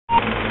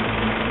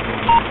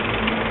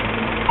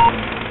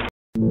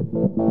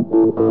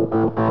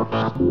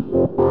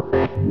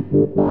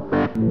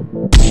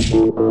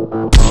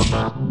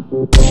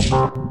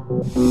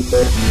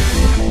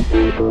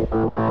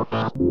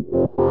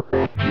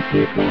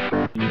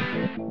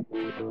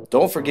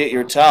Don't forget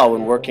your towel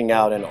when working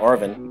out in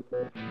Arvin.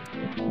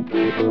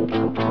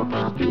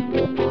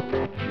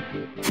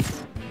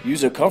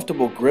 Use a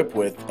comfortable grip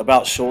width,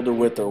 about shoulder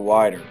width or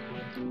wider.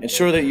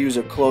 Ensure that you use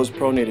a closed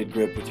pronated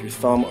grip with your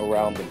thumb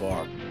around the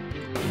bar.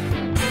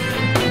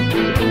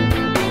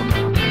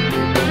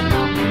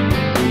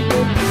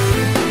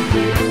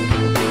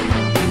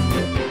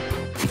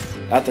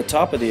 At the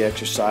top of the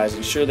exercise,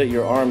 ensure that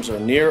your arms are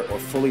near or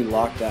fully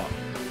locked out.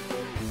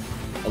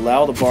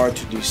 Allow the bar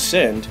to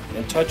descend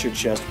and touch your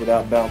chest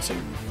without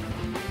bouncing.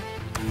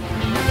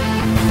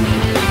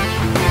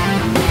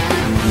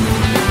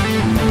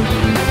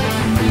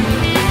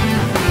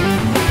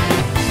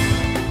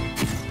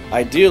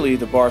 Ideally,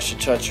 the bar should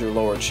touch your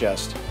lower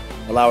chest,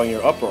 allowing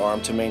your upper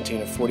arm to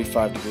maintain a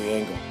 45-degree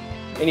angle.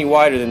 Any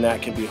wider than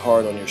that can be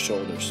hard on your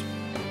shoulders.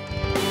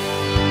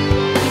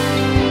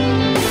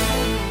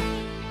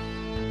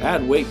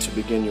 Add weight to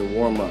begin your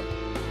warm-up.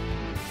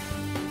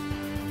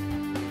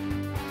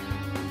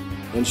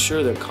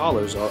 Ensure that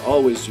collars are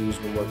always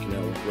used when working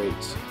out with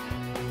weights.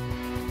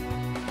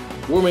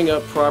 Warming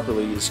up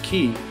properly is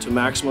key to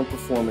maximum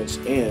performance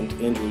and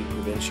injury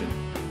prevention.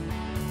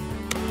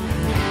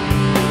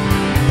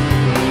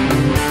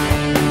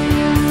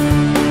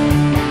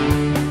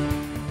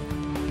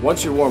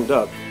 Once you're warmed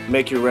up,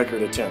 make your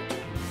record attempt.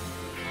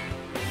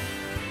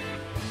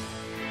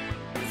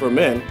 For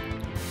men,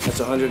 that's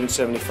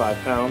 175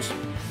 pounds.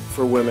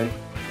 For women,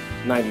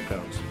 90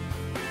 pounds.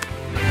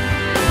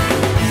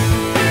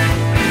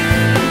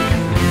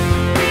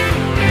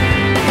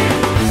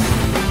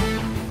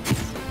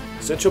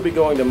 Since you'll be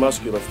going to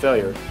muscular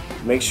failure,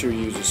 make sure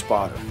you use a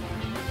spotter.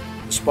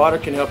 The spotter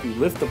can help you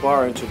lift the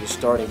bar into the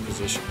starting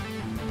position.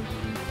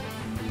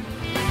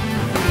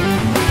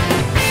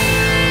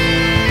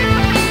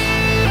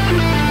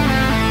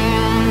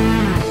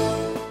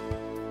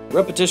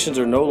 Repetitions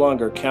are no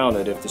longer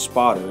counted if the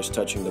spotter is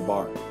touching the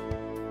bar.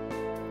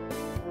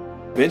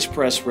 Bench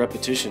press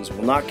repetitions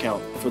will not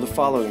count for the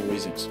following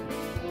reasons.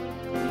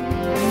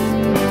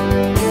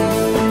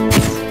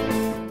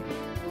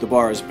 The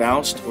bar is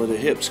bounced or the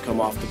hips come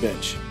off the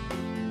bench.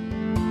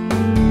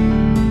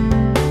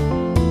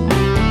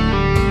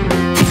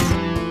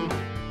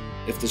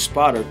 If the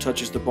spotter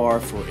touches the bar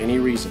for any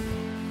reason.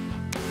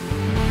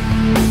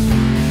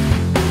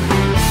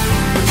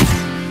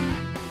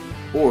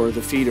 Or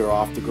the feet are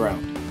off the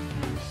ground.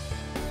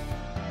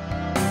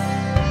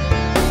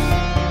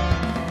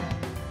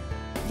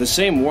 The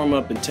same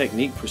warm-up and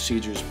technique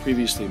procedures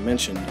previously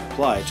mentioned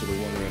apply to the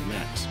 1-rep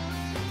max.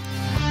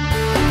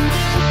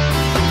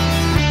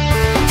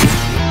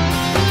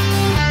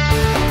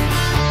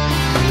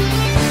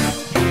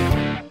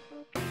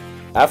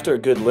 After a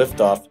good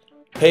liftoff,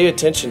 pay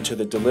attention to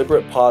the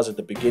deliberate pause at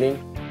the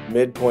beginning,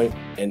 midpoint,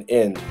 and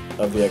end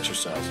of the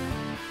exercise.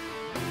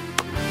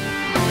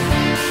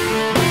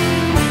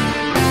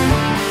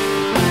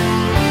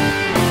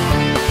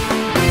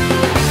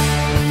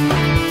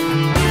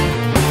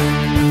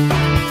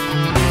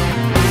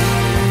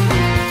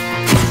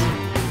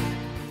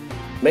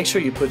 Make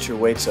sure you put your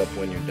weights up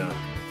when you're done.